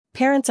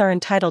parents are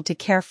entitled to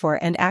care for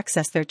and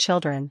access their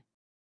children.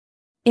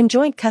 In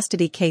joint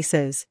custody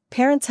cases,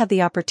 parents have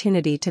the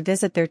opportunity to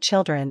visit their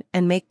children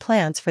and make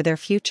plans for their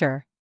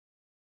future.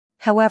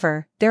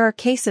 However, there are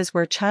cases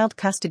where child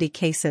custody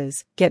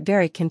cases get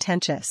very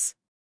contentious.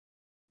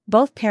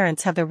 Both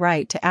parents have the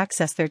right to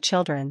access their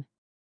children.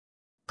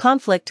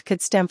 Conflict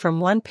could stem from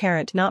one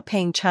parent not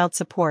paying child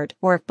support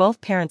or if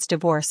both parents'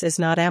 divorce is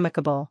not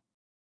amicable.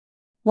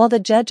 While the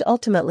judge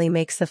ultimately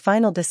makes the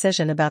final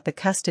decision about the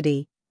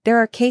custody, there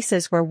are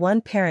cases where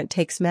one parent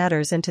takes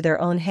matters into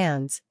their own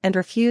hands and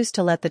refuses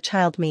to let the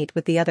child meet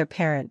with the other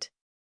parent.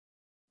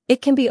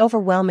 It can be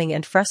overwhelming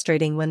and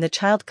frustrating when the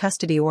child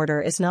custody order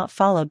is not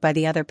followed by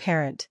the other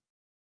parent.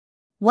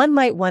 One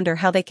might wonder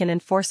how they can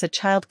enforce a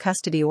child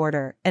custody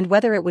order and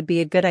whether it would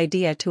be a good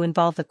idea to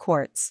involve the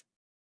courts.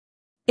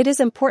 It is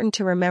important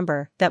to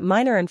remember that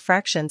minor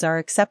infractions are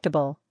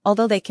acceptable,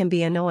 although they can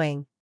be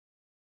annoying.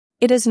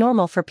 It is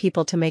normal for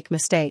people to make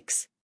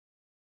mistakes.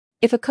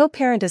 If a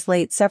co-parent is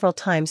late several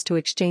times to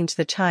exchange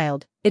the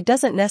child, it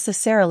doesn't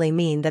necessarily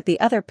mean that the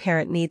other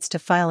parent needs to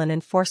file an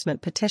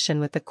enforcement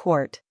petition with the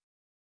court.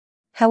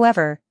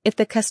 However, if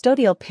the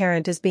custodial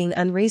parent is being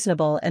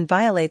unreasonable and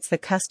violates the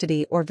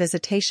custody or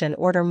visitation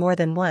order more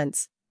than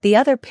once, the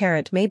other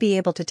parent may be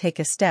able to take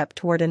a step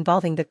toward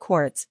involving the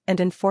courts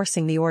and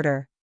enforcing the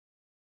order.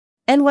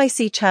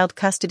 NYC child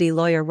custody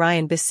lawyer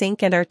Ryan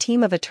Besinque and our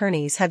team of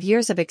attorneys have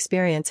years of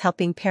experience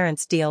helping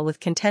parents deal with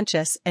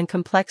contentious and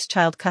complex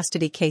child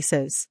custody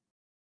cases.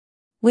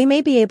 We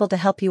may be able to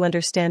help you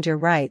understand your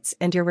rights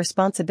and your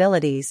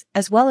responsibilities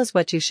as well as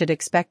what you should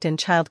expect in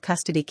child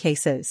custody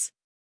cases.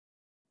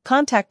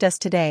 Contact us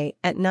today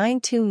at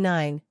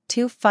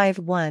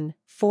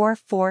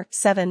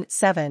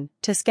 929-251-4477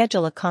 to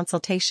schedule a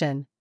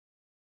consultation.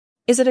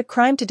 Is it a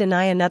crime to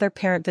deny another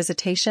parent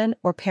visitation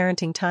or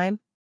parenting time?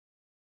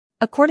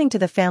 According to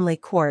the family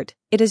court,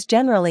 it is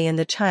generally in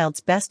the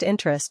child's best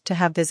interest to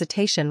have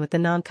visitation with the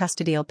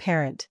non-custodial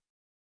parent.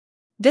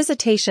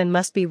 Visitation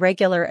must be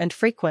regular and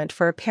frequent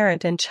for a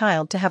parent and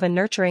child to have a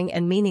nurturing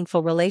and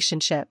meaningful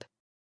relationship.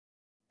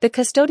 The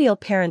custodial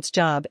parent's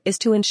job is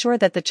to ensure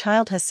that the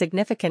child has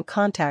significant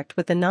contact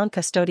with the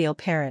non-custodial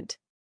parent.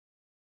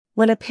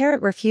 When a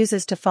parent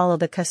refuses to follow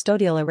the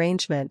custodial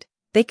arrangement,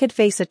 they could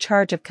face a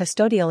charge of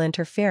custodial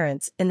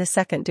interference in the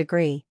second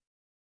degree.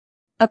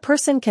 A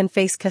person can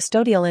face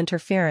custodial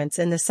interference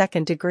in the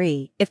second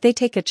degree if they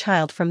take a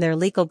child from their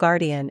legal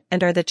guardian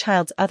and are the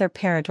child's other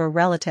parent or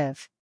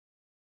relative.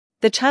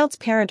 The child's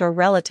parent or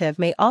relative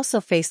may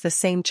also face the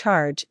same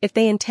charge if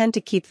they intend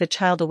to keep the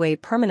child away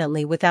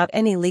permanently without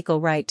any legal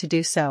right to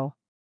do so.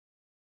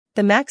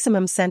 The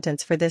maximum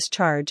sentence for this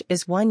charge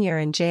is 1 year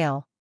in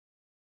jail.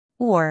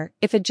 Or,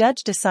 if a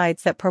judge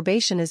decides that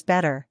probation is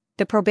better,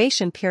 the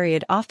probation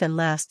period often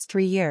lasts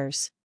 3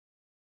 years.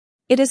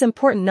 It is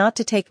important not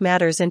to take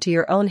matters into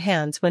your own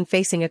hands when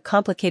facing a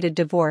complicated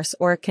divorce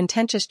or a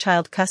contentious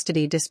child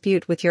custody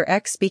dispute with your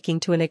ex. Speaking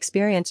to an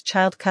experienced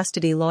child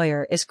custody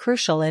lawyer is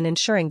crucial in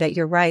ensuring that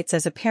your rights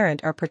as a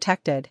parent are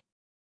protected.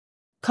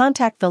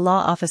 Contact the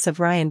law office of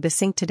Ryan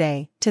Besinque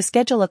today to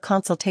schedule a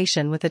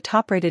consultation with a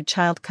top-rated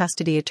child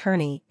custody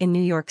attorney in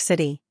New York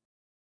City.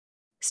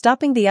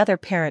 Stopping the other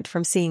parent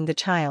from seeing the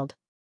child.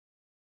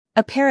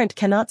 A parent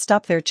cannot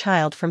stop their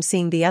child from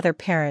seeing the other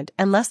parent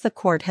unless the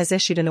court has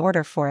issued an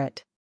order for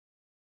it.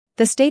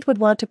 The state would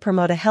want to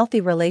promote a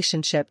healthy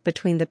relationship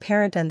between the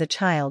parent and the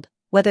child,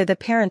 whether the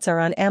parents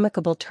are on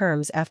amicable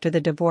terms after the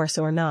divorce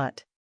or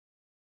not.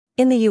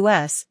 In the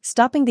U.S.,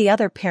 stopping the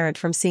other parent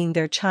from seeing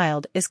their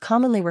child is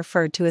commonly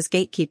referred to as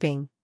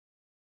gatekeeping.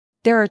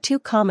 There are 2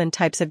 common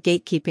types of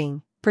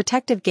gatekeeping: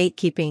 protective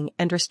gatekeeping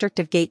and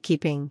restrictive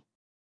gatekeeping.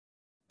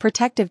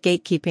 Protective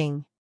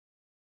gatekeeping.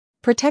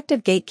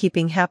 Protective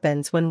gatekeeping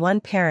happens when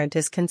one parent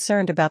is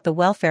concerned about the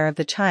welfare of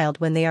the child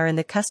when they are in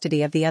the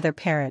custody of the other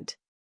parent.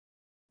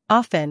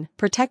 Often,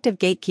 protective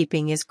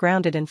gatekeeping is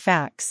grounded in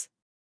facts.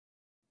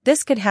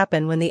 This could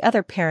happen when the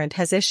other parent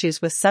has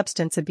issues with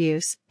substance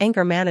abuse,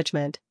 anger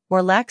management,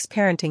 or lacks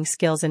parenting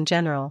skills in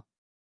general.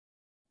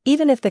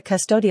 Even if the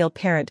custodial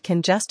parent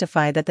can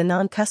justify that the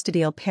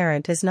non-custodial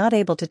parent is not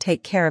able to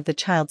take care of the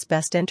child's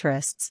best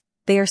interests,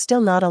 they are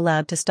still not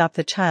allowed to stop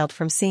the child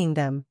from seeing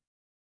them.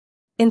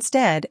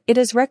 Instead, it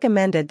is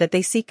recommended that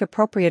they seek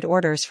appropriate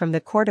orders from the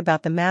court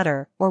about the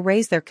matter or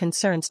raise their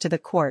concerns to the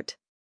court.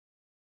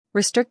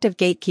 Restrictive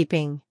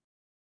gatekeeping.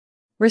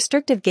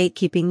 Restrictive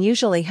gatekeeping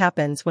usually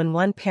happens when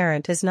one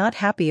parent is not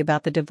happy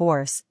about the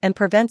divorce and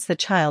prevents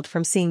the child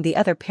from seeing the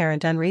other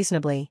parent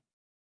unreasonably.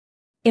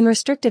 In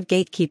restrictive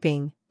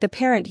gatekeeping, the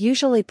parent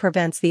usually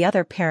prevents the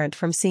other parent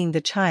from seeing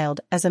the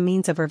child as a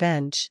means of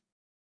revenge.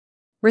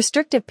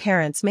 Restrictive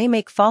parents may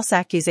make false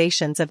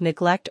accusations of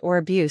neglect or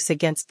abuse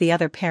against the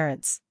other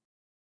parents.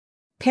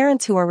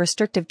 Parents who are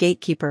restrictive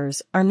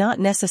gatekeepers are not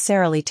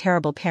necessarily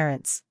terrible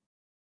parents.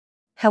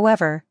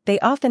 However, they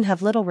often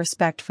have little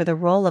respect for the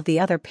role of the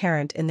other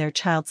parent in their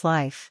child's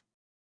life.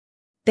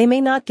 They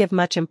may not give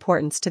much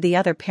importance to the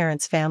other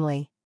parent's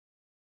family.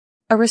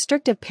 A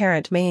restrictive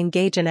parent may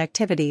engage in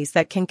activities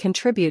that can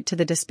contribute to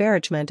the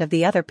disparagement of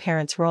the other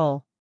parent's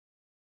role.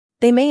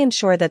 They may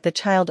ensure that the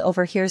child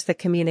overhears the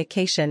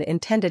communication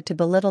intended to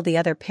belittle the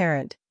other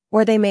parent,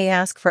 or they may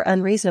ask for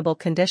unreasonable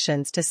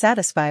conditions to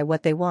satisfy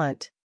what they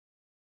want.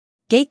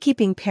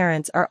 Gatekeeping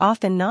parents are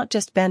often not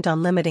just bent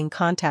on limiting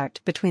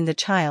contact between the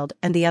child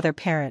and the other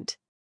parent.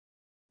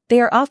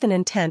 They are often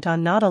intent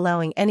on not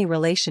allowing any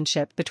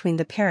relationship between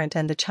the parent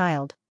and the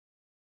child.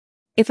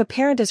 If a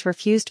parent is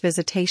refused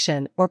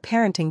visitation or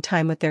parenting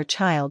time with their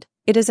child,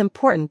 it is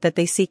important that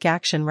they seek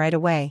action right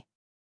away.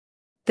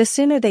 The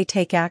sooner they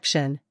take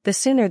action, the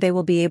sooner they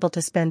will be able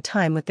to spend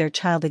time with their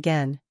child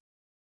again.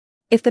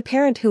 If the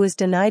parent who is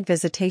denied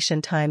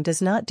visitation time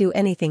does not do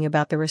anything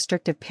about the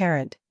restrictive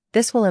parent,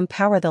 this will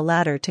empower the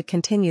latter to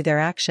continue their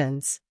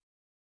actions.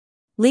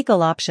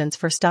 Legal options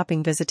for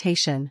stopping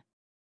visitation.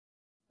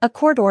 A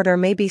court order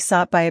may be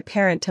sought by a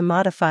parent to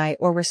modify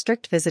or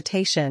restrict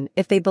visitation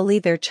if they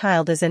believe their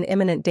child is in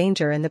imminent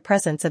danger in the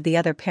presence of the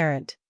other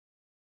parent.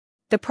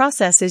 The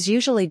process is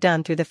usually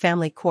done through the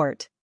family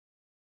court.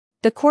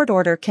 The court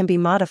order can be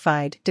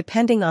modified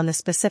depending on the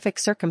specific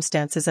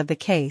circumstances of the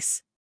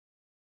case.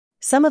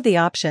 Some of the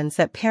options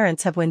that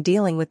parents have when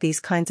dealing with these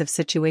kinds of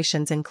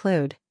situations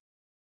include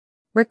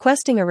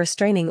requesting a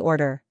restraining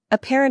order. A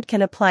parent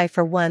can apply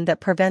for one that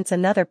prevents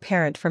another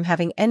parent from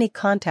having any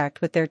contact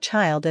with their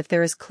child if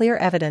there is clear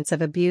evidence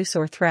of abuse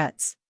or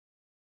threats.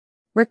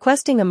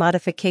 Requesting a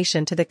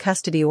modification to the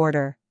custody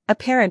order. A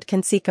parent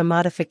can seek a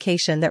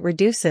modification that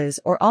reduces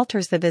or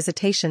alters the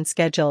visitation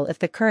schedule if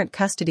the current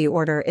custody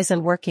order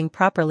isn't working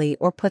properly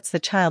or puts the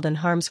child in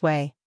harm's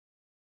way.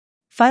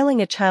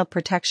 Filing a Child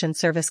Protection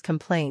Service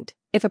complaint.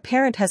 If a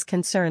parent has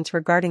concerns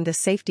regarding the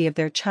safety of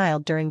their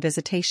child during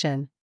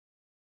visitation,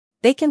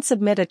 they can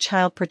submit a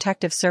Child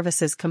Protective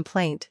Services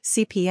complaint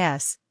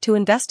 (CPS) to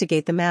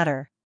investigate the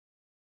matter.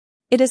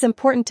 It is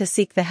important to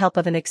seek the help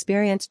of an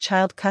experienced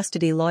child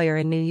custody lawyer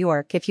in New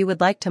York if you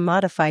would like to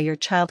modify your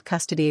child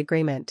custody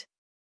agreement.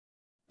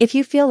 If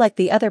you feel like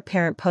the other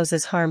parent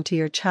poses harm to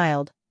your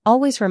child,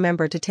 always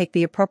remember to take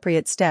the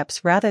appropriate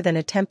steps rather than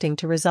attempting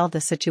to resolve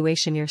the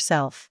situation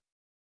yourself.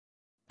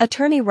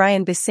 Attorney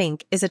Ryan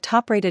Besinque is a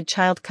top-rated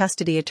child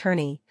custody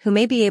attorney who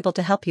may be able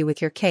to help you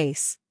with your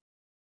case.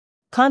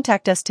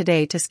 Contact us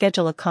today to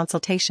schedule a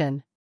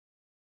consultation.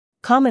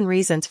 Common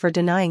reasons for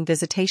denying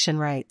visitation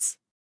rights.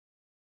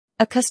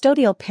 A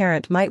custodial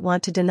parent might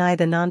want to deny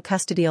the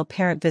non-custodial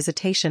parent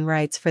visitation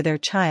rights for their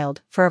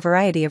child for a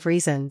variety of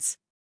reasons.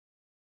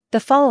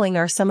 The following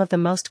are some of the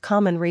most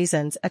common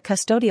reasons a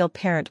custodial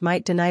parent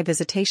might deny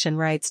visitation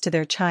rights to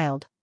their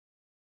child.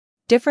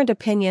 Different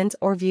opinions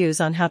or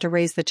views on how to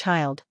raise the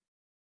child.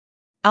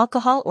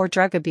 Alcohol or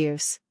drug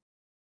abuse.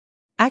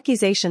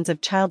 Accusations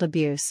of child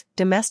abuse,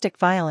 domestic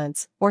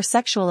violence, or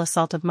sexual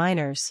assault of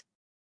minors.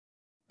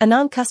 A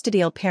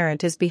non-custodial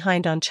parent is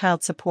behind on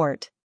child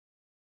support.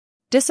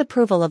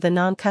 Disapproval of the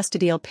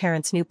non-custodial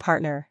parent's new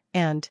partner,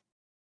 and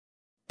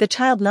the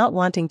child not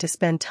wanting to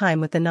spend time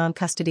with the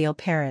non-custodial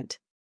parent.